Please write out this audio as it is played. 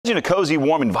Imagine a cozy,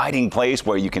 warm, inviting place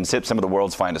where you can sip some of the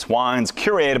world's finest wines,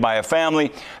 curated by a family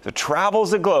that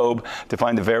travels the globe to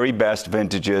find the very best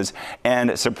vintages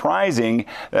and surprising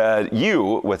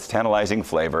you with tantalizing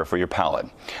flavor for your palate.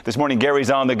 This morning,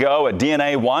 Gary's on the go at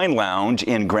DNA Wine Lounge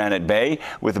in Granite Bay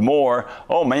with more.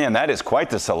 Oh man, that is quite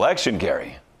the selection,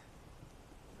 Gary.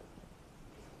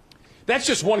 That's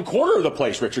just one corner of the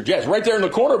place, Richard. Yes, right there in the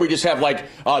corner, we just have like,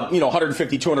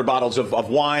 150, 200 bottles of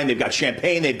wine. They've got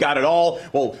champagne. They've got it all.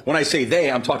 Well, when I say they,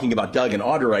 I'm talking about Doug and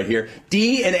Audra right here.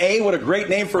 D&A, what a great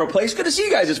name for a place. Good to see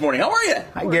you guys this morning. How are you?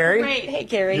 Hi, Gary. Great. Hey,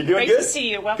 Gary. You're doing great good? to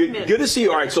see you. Welcome in. Good to see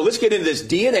you. All right, so let's get into this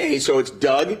D&A. So it's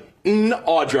Doug and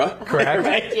Audra. Correct.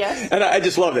 Right? Yes. And I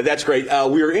just love it. That's great.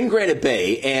 We are in Granite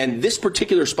Bay, and this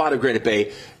particular spot of Granite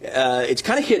Bay, it's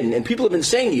kind of hidden, and people have been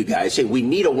saying to you guys, say, we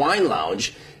need a wine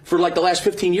lounge for like the last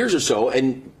 15 years or so,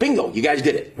 and bingo, you guys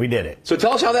did it. We did it. So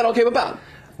tell us how that all came about.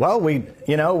 Well, I'm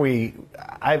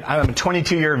a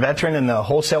 22-year veteran in the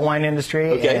wholesale wine industry,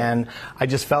 Okay. and I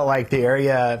just felt like the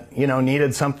area,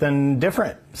 needed something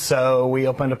different. So we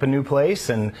opened up a new place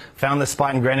and found this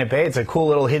spot in Granite Bay. It's a cool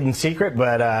little hidden secret,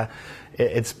 but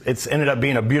it's ended up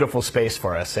being a beautiful space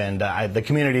for us, and the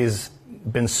community's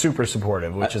been super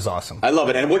supportive, which is awesome. I love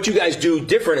it. And what you guys do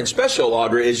different and special,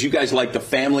 Audra, is you guys like the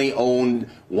family-owned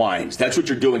wines. That's what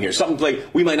you're doing here. Something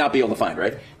like we might not be able to find,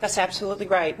 right? That's absolutely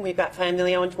right. We've got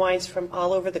family-owned wines from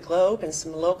all over the globe and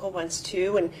some local ones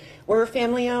too. And we're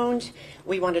family-owned.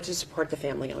 We wanted to support the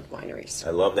family-owned wineries. I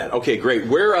love that. Okay, great.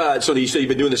 Where? So you said you've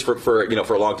been doing this for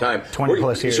a long time. 20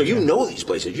 plus years. So you know these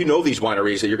places. You know these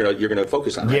wineries that you're gonna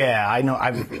focus on. Right? Yeah, I know.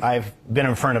 I've been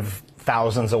in front of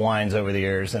thousands of wines over the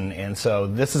years, and so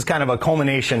this is kind of a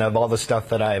culmination of all the stuff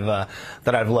that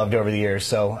I've loved over the years.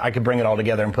 So I could bring it all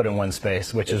together and put it in one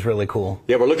space, which is really cool.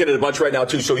 Yeah, we're looking at a bunch right now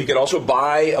too. So you can also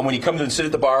buy when you come to sit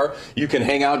at the bar. You can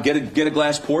hang out, get a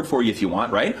glass poured for you if you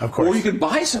want, right? Of course. Or you can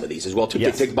buy some of these as well too.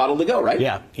 Yes. Take a bottle to go, right?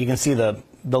 Yeah, you can see the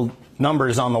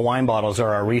numbers on the wine bottles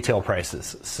are our retail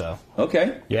prices. So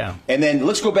okay. Yeah. And then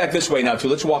let's go back this way now too.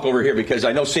 Let's walk over here because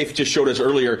I know Safe just showed us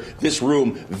earlier this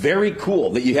room. Very cool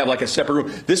that you have like a separate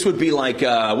room. This would be like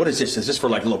what is this? Is this for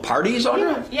like little parties,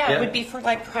 Audra? Yeah, it would be for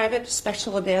like private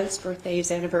special events,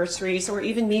 birthdays, anniversaries, or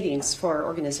even meetings for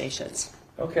organizations.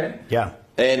 Okay. Yeah.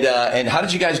 And how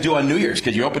did you guys do on New Year's?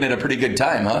 Because you opened at a pretty good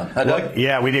time, huh? Doug?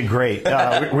 Yeah, we did great. We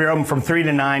were open from 3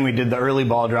 to 9. We did the early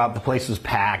ball drop. The place was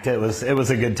packed. It was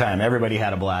a good time. Everybody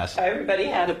had a blast. Everybody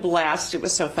had a blast. It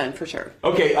was so fun for sure.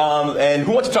 Okay, and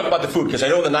who wants to talk about the food? Because I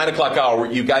know in the 9 o'clock hour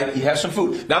you have some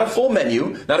food. Not a full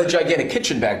menu, not a gigantic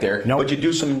kitchen back there, nope. But you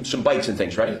do some bites and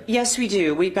things, right? Yes, we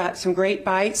do. We've got some great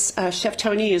bites. Chef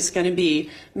Tony is going to be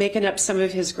making up some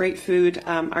of his great food.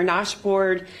 Our nosh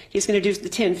board, he's going to do the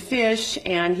tinned fish,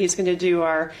 and he's going to do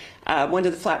our one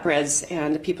of the flatbreads,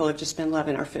 and the people have just been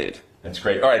loving our food. That's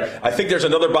great. All right, I think there's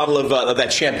another bottle of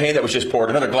that champagne that was just poured,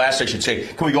 another glass, I should say.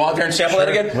 Can we go out there and sample that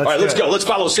again? All right, let's go. Let's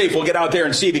follow Safe. We'll get out there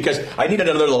and see because I need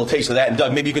another little taste of that. And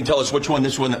Doug, maybe you can tell us which one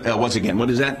this one was again. What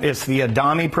is that? It's the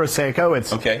Adami Prosecco.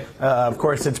 It's okay. Of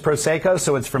course, it's Prosecco,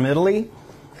 so it's from Italy,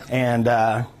 and.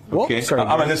 Okay, sorry,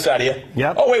 I'm on this side of you.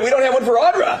 Yep. Oh, wait, we don't have one for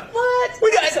Audra. What?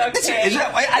 We got, okay.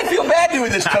 I feel bad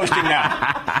doing this toasting now.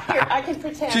 Here, I can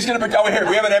pretend. She's going to pretend. Oh, here,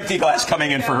 we have an empty glass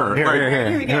coming in for her. Here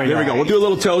we go. There we go. We'll do a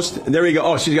little toast. There we go.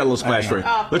 Oh, she's got a little splash for you.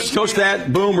 Oh, Let's toast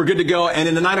that. Boom, we're good to go. And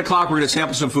in the 9 o'clock, we're going to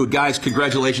sample some food. Guys,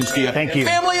 congratulations to you. Thank you.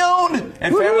 Family owned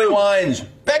and family wines.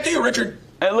 Back to you, Richard.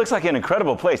 It looks like an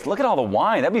incredible place. Look at all the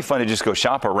wine. That'd be fun to just go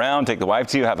shop around, take the wife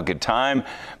to you, have a good time.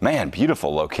 Man,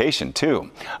 beautiful location too.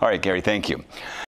 All right, Gary, thank you.